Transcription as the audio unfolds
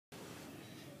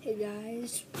Hey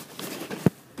guys,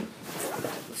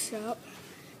 what's up?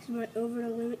 This is my Over the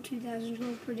Limit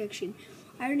 2012 prediction.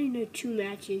 I already know 2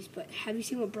 matches, but have you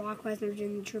seen what Brock Lesnar did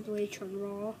in Triple H on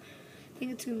Raw? I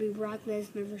think it's going to be Brock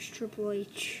Lesnar versus Triple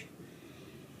H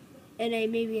in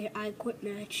maybe an I Quit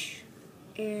match.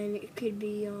 And it could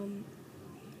be,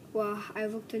 I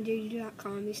looked on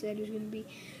JD.com, they said it was going to be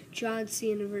John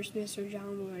Cena versus Mr.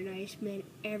 John Laurinaitis. Man,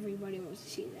 everybody wants to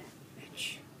see that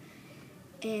match.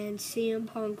 And CM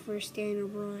Punk versus Daniel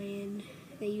Bryan.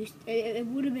 It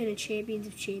would have been a Champions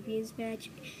of Champions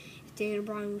match if Daniel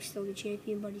Bryan was still the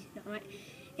champion, but he's not.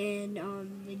 And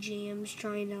the Jam's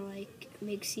trying to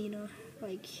make Cena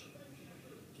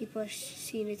he pushed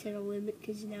Cena to the limit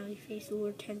because now he faced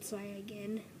Lord Tensai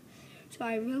again. So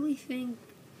I really think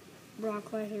Brock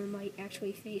Lesnar might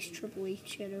actually face Triple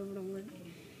H at Over the Limit,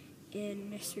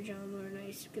 and Mr. John Laurinaitis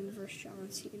is going to versus John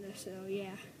Cena. So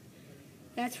yeah.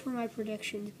 That's for my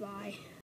predictions. Bye.